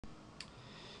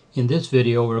In this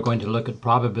video, we're going to look at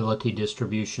probability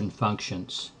distribution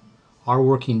functions. Our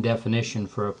working definition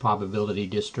for a probability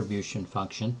distribution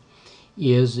function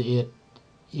is if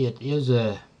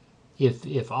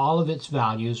all of its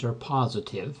values are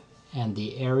positive and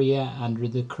the area under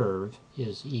the curve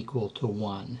is equal to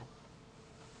 1.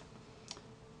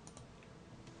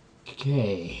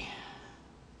 Okay.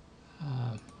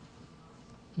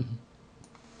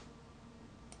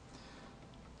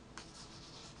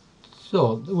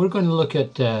 So we're going to look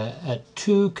at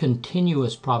two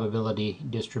continuous probability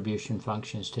distribution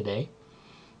functions today.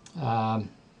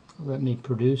 Let me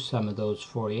produce some of those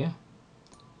for you.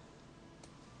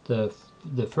 The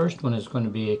first one is going to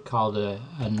be called a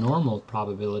normal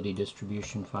probability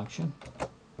distribution function.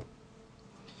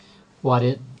 What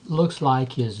it looks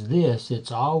like is this.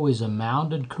 It's always a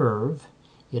mounded curve.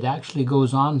 It actually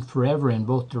goes on forever in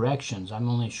both directions. I'm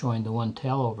only showing the one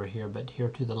tail over here, but here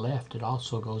to the left it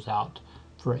also goes out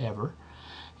forever.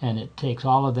 And it takes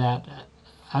all of that.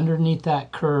 Underneath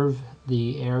that curve,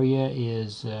 the area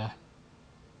is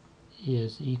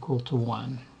equal to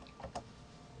 1.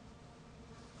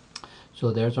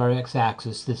 So there's our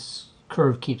x-axis. This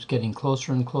curve keeps getting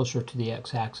closer and closer to the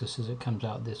x-axis as it comes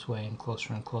out this way, and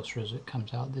closer as it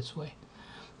comes out this way.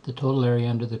 The total area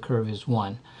under the curve is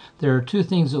 1. There are two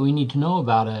things that we need to know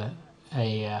about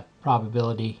a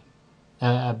probability,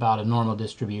 about a normal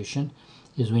distribution,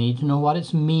 is we need to know what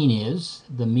its mean is.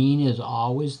 The mean is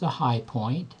always the high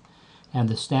point, and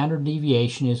the standard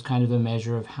deviation is kind of a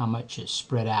measure of how much it's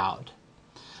spread out.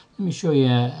 Let me show you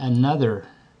another.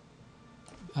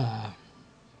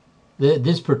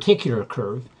 This particular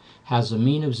curve has a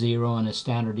mean of 0 and a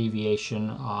standard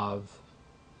deviation of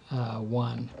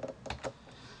 1.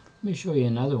 Let me show you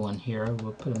another one here.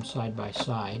 We'll put them side by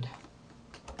side.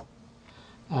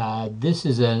 This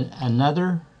is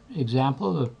another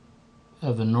example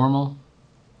of a normal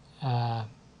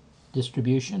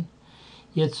distribution.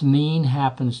 Its mean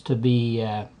happens to be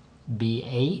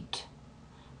 8,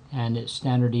 and its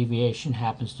standard deviation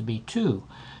happens to be 2.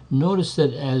 Notice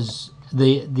that as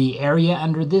the area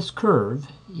under this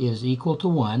curve is equal to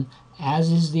 1,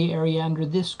 as is the area under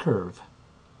this curve.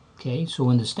 Okay, so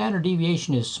when the standard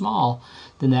deviation is small,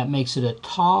 then that makes it a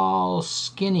tall,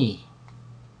 skinny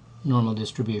normal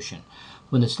distribution.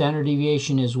 When the standard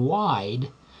deviation is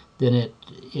wide, then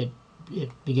it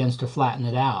begins to flatten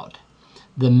it out.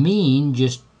 The mean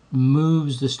just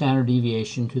moves the standard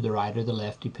deviation to the right or the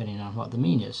left depending on what the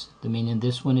mean is. The mean in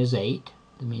this one is 8.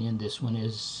 The mean in this one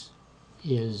is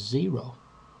 0.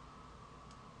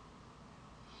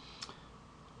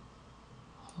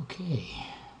 Okay.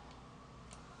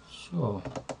 So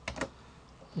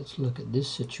let's look at this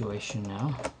situation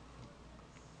now.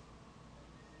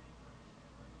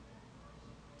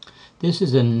 This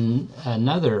is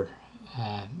another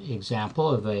example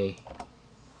of a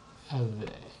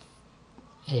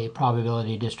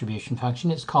probability distribution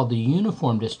function. It's called the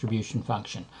uniform distribution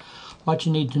function. What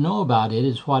you need to know about it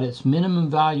is what its minimum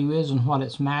value is and what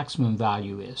its maximum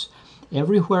value is.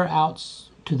 Everywhere out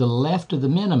to the left of the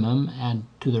minimum and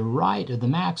to the right of the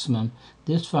maximum,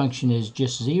 this function is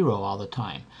just 0 all the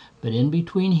time. But in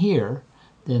between here,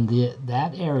 then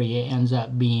that area ends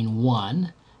up being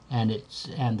 1, and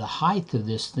the height of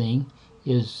this thing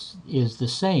is the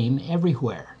same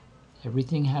everywhere.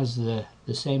 Everything has the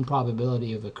same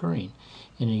probability of occurring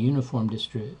in a uniform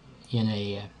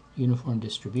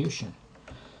distribution.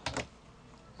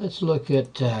 Let's look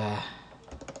at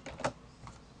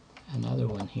another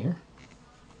one here.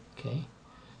 Okay,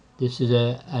 this is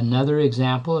another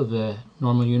example of a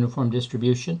normal uniform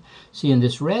distribution. See, in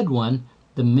this red one,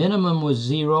 the minimum was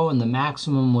 0 and the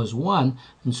maximum was 1,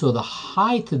 and so the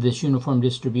height of this uniform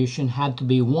distribution had to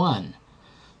be 1.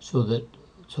 So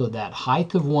that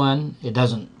height of 1, it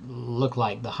doesn't look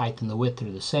like the height and the width are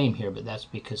the same here, but that's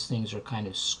because things are kind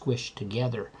of squished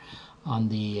together on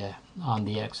the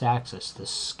x-axis. The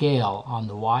scale on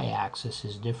the y-axis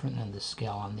is different than the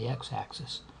scale on the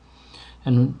x-axis.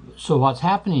 And so what's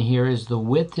happening here is the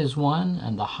width is 1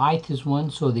 and the height is 1,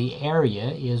 so the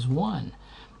area is 1.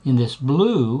 In this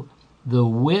blue, the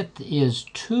width is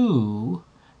 2,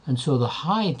 and so the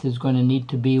height is going to need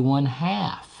to be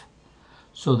 1/2,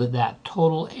 so that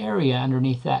total area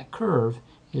underneath that curve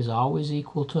is always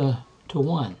equal to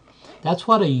 1. That's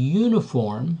what a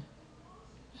uniform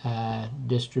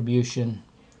distribution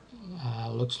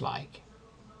looks like.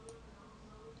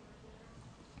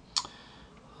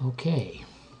 Okay,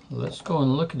 let's go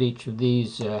and look at each of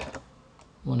these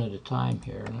one at a time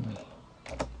here. Let me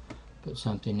put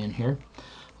something in here.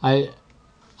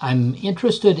 I'm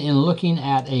interested in looking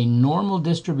at a normal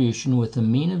distribution with a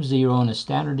mean of 0 and a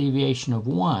standard deviation of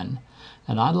 1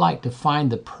 and I'd like to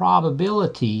find the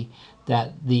probability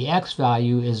that the x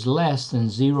value is less than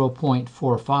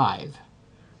 0.45. I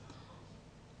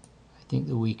think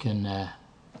that we can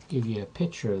give you a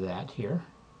picture of that here.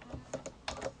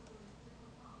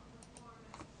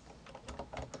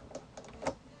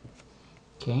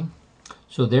 Okay,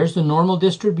 so there's the normal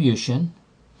distribution.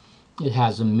 It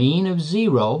has a mean of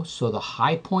 0, so the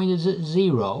high point is at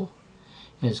 0.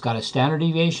 And it's got a standard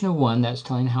deviation of 1. That's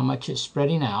telling how much it's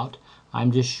spreading out.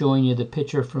 I'm just showing you the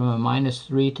picture from a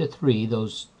 -3 to 3.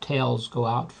 Those tails go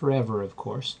out forever, of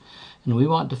course. And we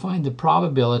want to find the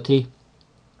probability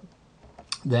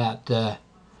that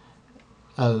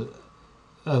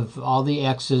of all the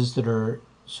x's that are,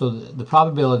 so the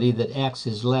probability that x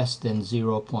is less than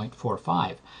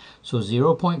 0.45. So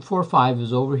 0.45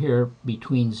 is over here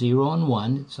between 0 and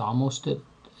 1. It's almost at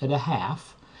a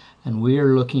half. And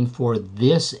we're looking for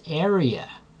this area.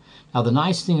 Now the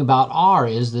nice thing about R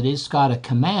is that it's got a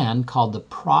command called the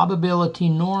probability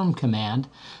norm command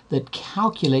that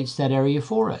calculates that area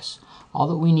for us. All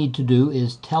that we need to do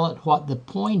is tell it what the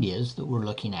point is that we're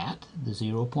looking at, the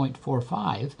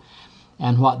 0.45,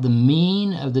 and what the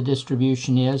mean of the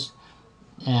distribution is,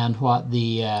 and what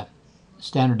the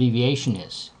standard deviation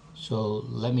is. So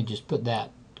let me just put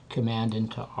that command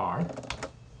into R.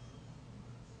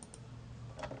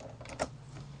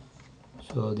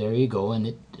 So there you go,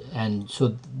 and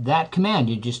so that command,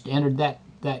 you just entered that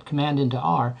command into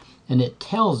R, and it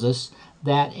tells us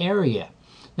that area.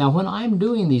 Now when I'm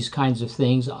doing these kinds of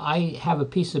things, I have a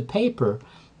piece of paper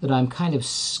that I'm kind of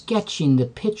sketching the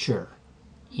picture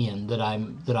in that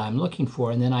I'm looking for,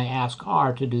 and then I ask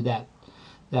R to do that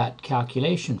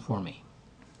calculation for me.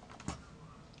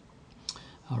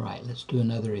 All right, let's do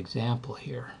another example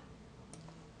here.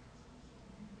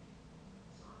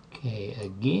 Okay,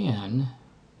 again.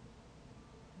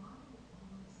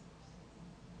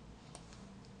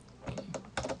 Okay.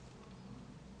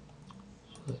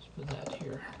 So let's put that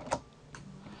here.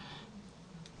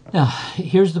 Now,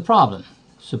 here's the problem.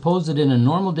 Suppose that in a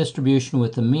normal distribution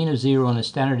with a mean of 0 and a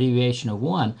standard deviation of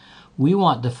 1, we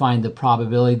want to find the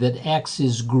probability that x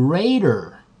is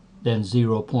greater than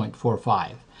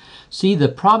 0.45. See, the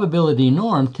probability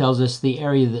norm tells us the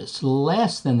area that's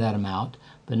less than that amount,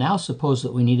 but now suppose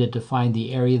that we needed to find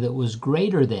the area that was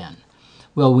greater than.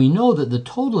 Well, we know that the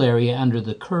total area under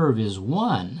the curve is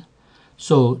 1,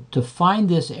 so to find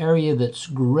this area that's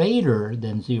greater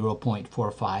than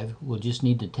 0.45, we'll just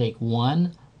need to take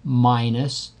 1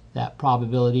 minus that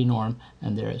probability norm,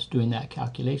 and there it's doing that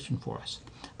calculation for us.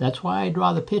 That's why I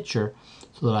draw the picture,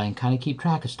 so that I can kind of keep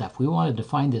track of stuff. We wanted to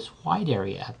find this white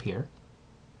area up here,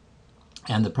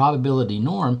 and the probability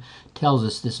norm tells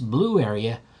us this blue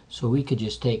area, so we could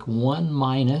just take 1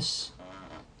 minus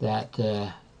that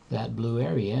blue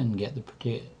area and get the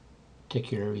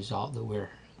particular result that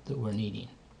we're needing.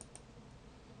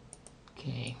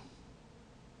 Okay,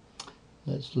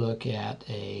 let's look at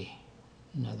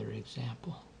another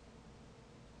example.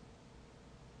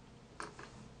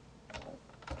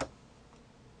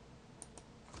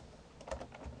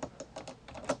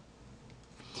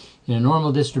 In a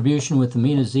normal distribution with a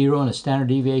mean of 0 and a standard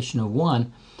deviation of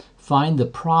 1, find the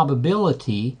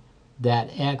probability that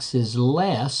x is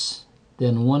less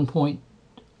than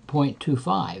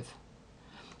 1.25.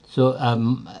 So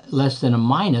less than a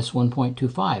minus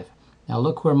 1.25. Now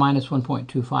look where minus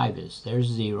 1.25 is. There's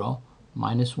 0,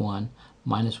 minus 1,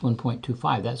 minus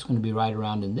 1.25. That's going to be right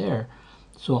around in there.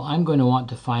 So I'm going to want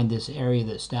to find this area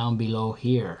that's down below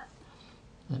here.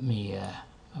 Let me,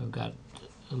 I've got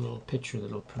a little picture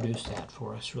that will produce that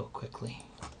for us real quickly.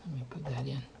 Let me put that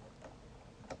in.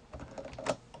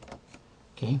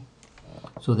 Okay,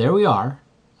 so there we are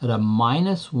at a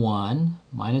minus 1,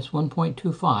 minus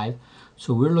 1.25.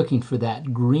 So we're looking for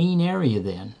that green area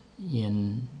then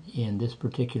in this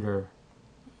particular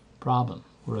problem.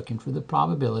 We're looking for the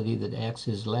probability that x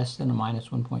is less than a minus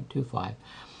 1.25.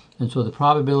 And so the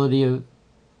probability of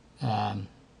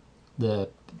the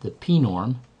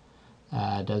pnorm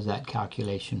does that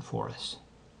calculation for us.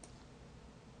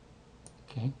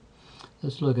 Okay,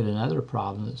 let's look at another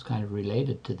problem that's kind of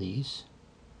related to these.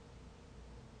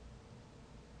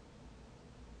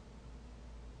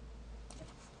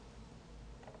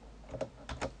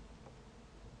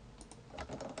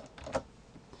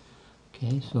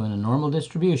 Okay, so in a normal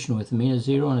distribution with a mean of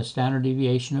 0 and a standard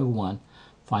deviation of 1,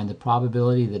 find the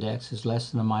probability that x is less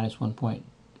than a minus 1 point.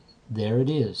 There it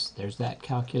is. There's that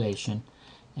calculation,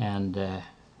 and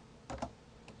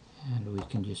we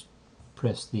can just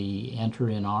press the enter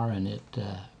in R, and it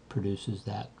produces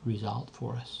that result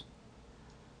for us.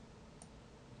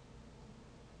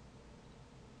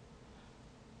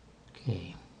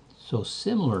 Okay, So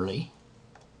similarly,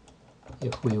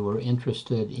 if we were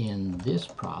interested in this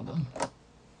problem,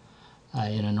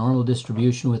 in a normal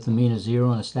distribution with a mean of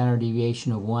 0 and a standard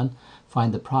deviation of 1,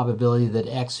 find the probability that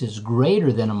x is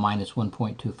greater than a minus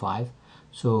 1.25.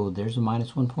 So there's a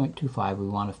minus 1.25. We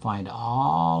want to find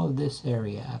all of this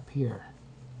area up here.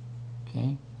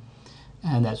 Okay?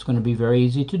 And that's going to be very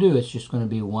easy to do. It's just going to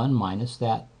be 1 minus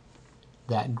that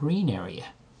green area,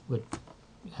 which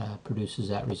produces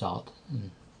that result.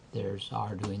 And there's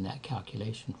R doing that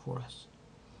calculation for us.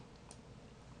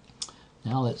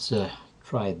 Now let's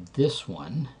try this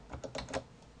one.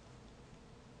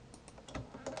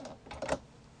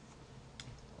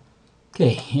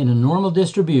 Okay, in a normal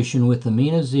distribution with a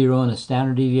mean of 0 and a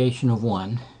standard deviation of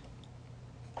 1,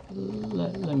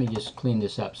 let me just clean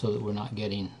this up so that we're not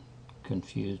getting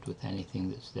confused with anything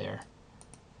that's there.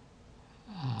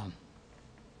 I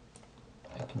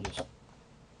can just,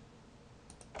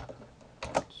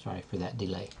 sorry for that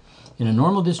delay. In a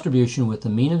normal distribution with a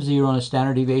mean of 0 and a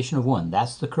standard deviation of 1,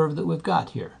 that's the curve that we've got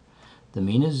here. The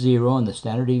mean is 0 and the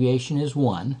standard deviation is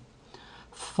 1.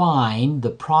 Find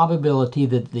the probability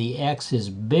that the x is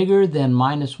bigger than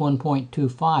minus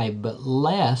 1.25 but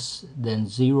less than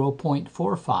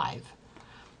 0.45.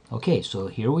 Okay, so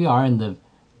here we are, and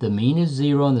the mean is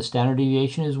 0 and the standard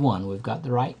deviation is 1. We've got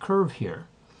the right curve here.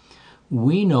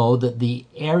 We know that the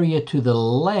area to the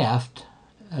left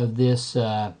of this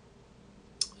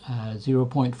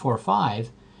 0.45,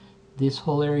 this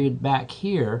whole area back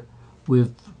here,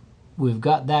 we've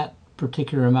got that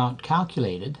particular amount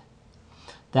calculated.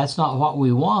 That's not what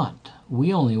we want.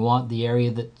 We only want the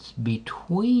area that's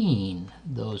between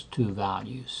those two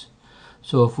values.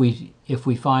 So if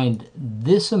we find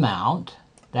this amount,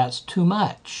 that's too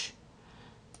much,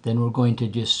 then we're going to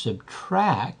just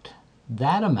subtract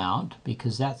that amount,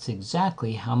 because that's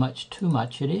exactly how much too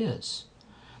much it is.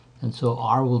 And so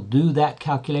R will do that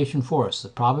calculation for us. The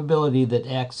probability that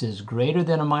x is greater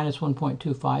than a minus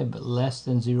 1.25 but less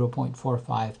than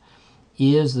 0.45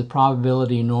 is the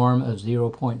probability norm of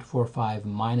 0.45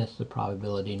 minus the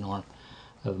probability norm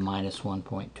of minus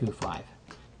 1.25.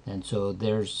 And so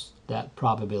there's that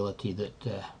probability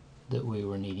that we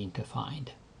were needing to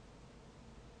find.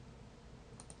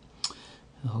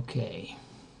 Okay.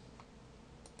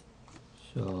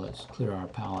 So let's clear our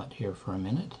palette here for a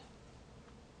minute.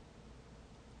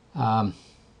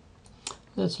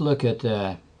 Let's look at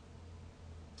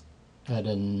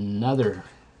another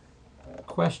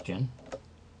question.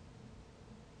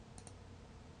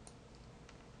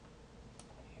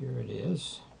 Here it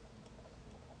is.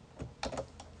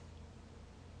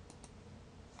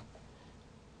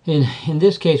 In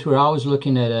this case, we're always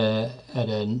looking at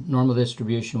a normal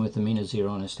distribution with a mean of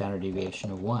 0 and a standard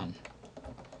deviation of 1.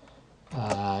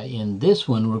 In this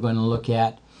one, we're going to look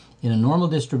at, in a normal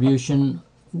distribution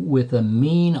with a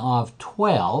mean of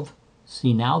 12,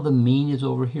 see now the mean is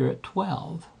over here at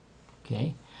 12,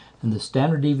 okay, and the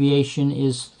standard deviation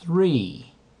is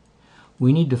 3.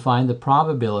 We need to find the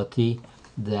probability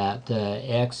that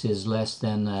x is less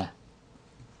than, that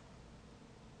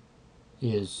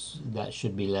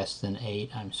should be less than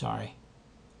 8, I'm sorry,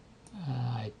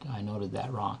 I noted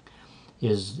that wrong,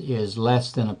 is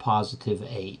less than a positive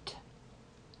 8.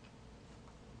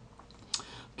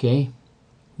 Okay,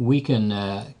 we can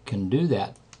do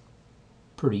that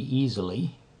pretty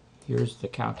easily. Here's the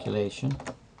calculation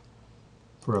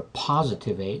for a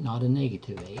positive 8, not a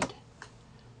negative 8.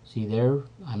 See there,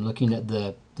 I'm looking at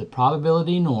the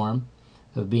probability norm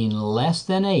of being less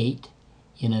than 8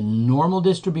 in a normal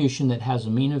distribution that has a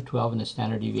mean of 12 and a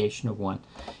standard deviation of 1.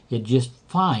 It just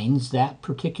finds that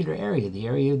particular area, the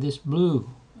area of this blue,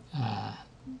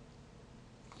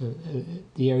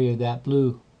 the area of that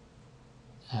blue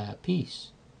piece.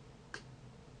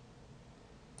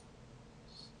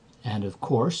 And of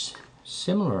course,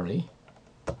 similarly,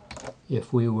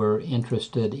 if we were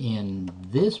interested in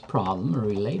this problem, a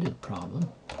related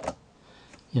problem,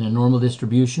 in a normal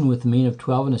distribution with a mean of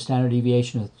 12 and a standard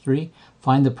deviation of 3,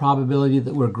 find the probability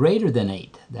that we're greater than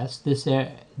 8. That's this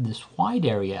white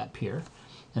area up here.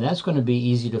 And that's going to be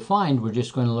easy to find. We're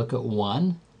just going to look at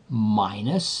 1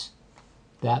 minus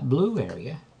that blue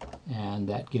area, and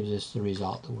that gives us the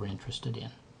result that we're interested in.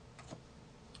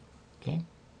 Okay.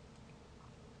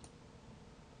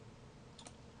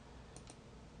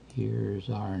 Here's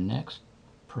our next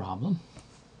problem.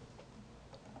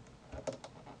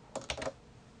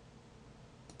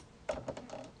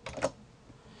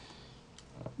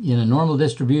 In a normal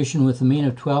distribution with a mean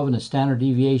of 12 and a standard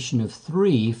deviation of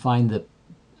 3, find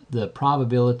the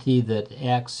probability that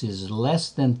x is less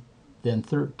than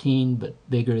 13 but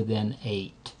bigger than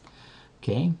 8.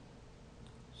 Okay,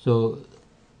 so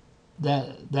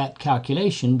that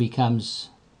calculation becomes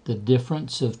the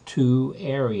difference of two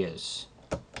areas.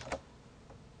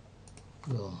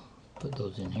 We'll put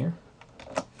those in here.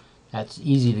 That's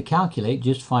easy to calculate.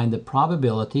 Just find the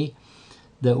probability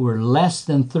that we're less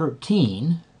than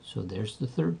 13. So there's the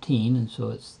 13, and so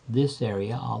it's this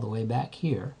area all the way back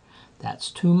here.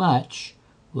 That's too much.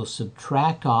 We'll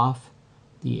subtract off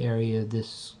the area of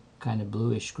this kind of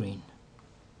bluish green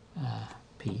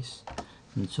piece.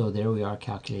 And so there we are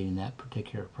calculating that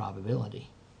particular probability.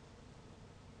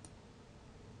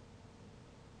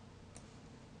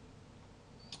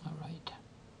 All right.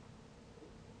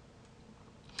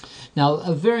 Now,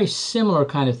 a very similar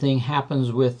kind of thing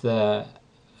happens with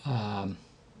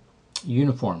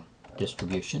uniform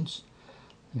distributions.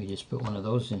 Let me just put one of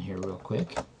those in here real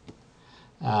quick.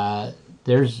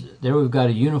 There we've got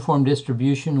a uniform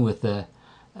distribution with the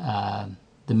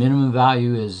minimum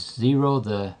value is 0,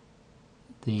 the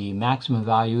maximum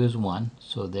value is 1.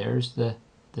 So there's the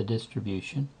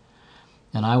distribution.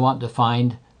 And I want to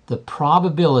find the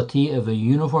probability of a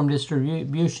uniform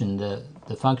distribution.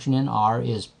 The function in R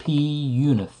is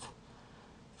punif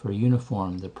for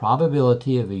uniform. The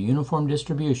probability of a uniform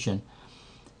distribution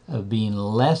of being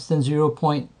less than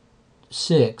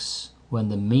 0.6 when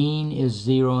the mean is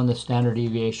 0 and the standard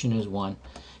deviation is 1,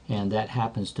 and that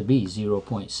happens to be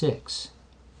 0.6.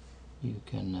 You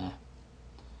can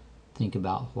think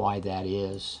about why that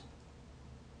is.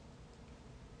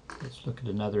 Let's look at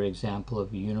another example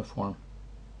of a uniform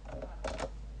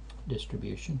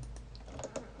distribution.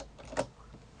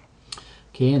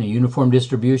 Okay, in a uniform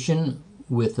distribution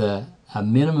with a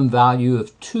minimum value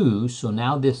of 2, so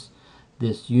now this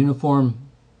uniform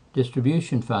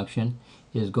distribution function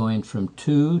is going from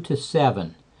 2 to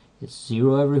 7. It's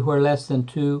 0 everywhere less than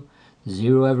 2,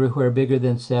 0 everywhere bigger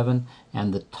than 7,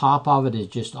 and the top of it is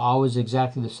just always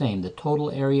exactly the same. The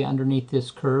total area underneath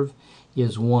this curve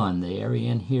is 1. The area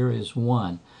in here is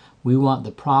 1. We want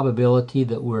the probability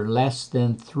that we're less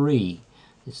than 3.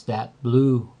 It's that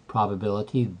blue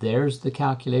probability. There's the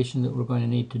calculation that we're going to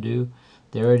need to do.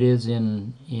 There it is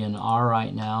in R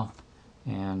right now,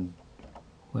 and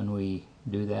when we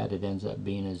do that, it ends up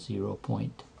being a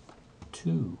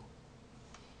 0.2.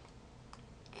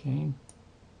 Okay.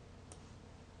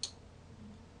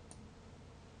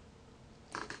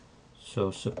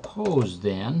 So suppose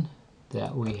then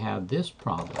that we have this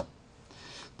problem,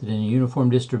 that in a uniform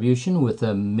distribution with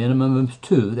a minimum of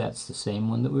 2, that's the same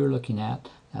one that we were looking at,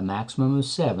 a maximum of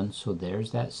 7, so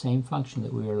there's that same function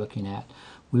that we were looking at.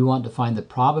 We want to find the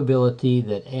probability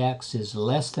that x is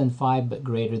less than 5 but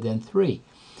greater than 3.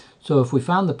 So if we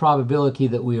found the probability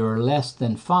that we are less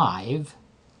than 5,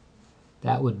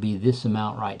 that would be this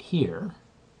amount right here.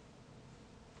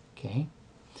 Okay,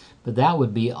 but that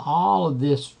would be all of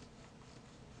this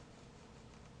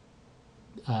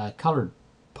colored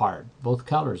part, both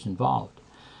colors involved.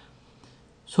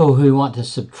 So we want to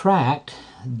subtract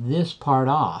this part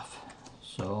off.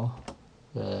 So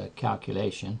the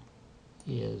calculation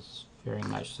is very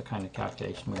much the kind of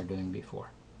calculation we were doing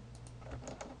before.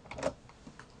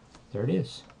 There it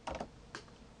is.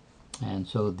 And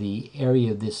so the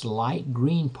area of this light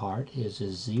green part is a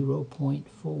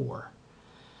 0.4.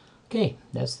 Okay,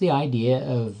 that's the idea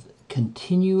of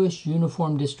continuous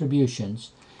uniform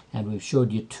distributions, and we've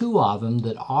showed you two of them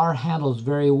that R handles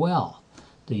very well,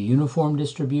 the uniform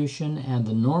distribution and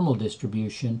the normal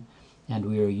distribution, and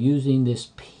we are using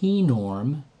this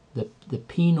pnorm, the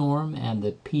pnorm and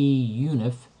the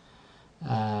punif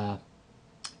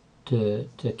to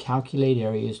calculate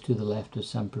areas to the left of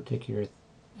some particular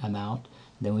amount.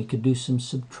 Then we could do some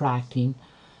subtracting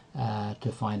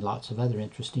to find lots of other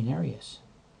interesting areas.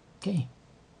 Okay.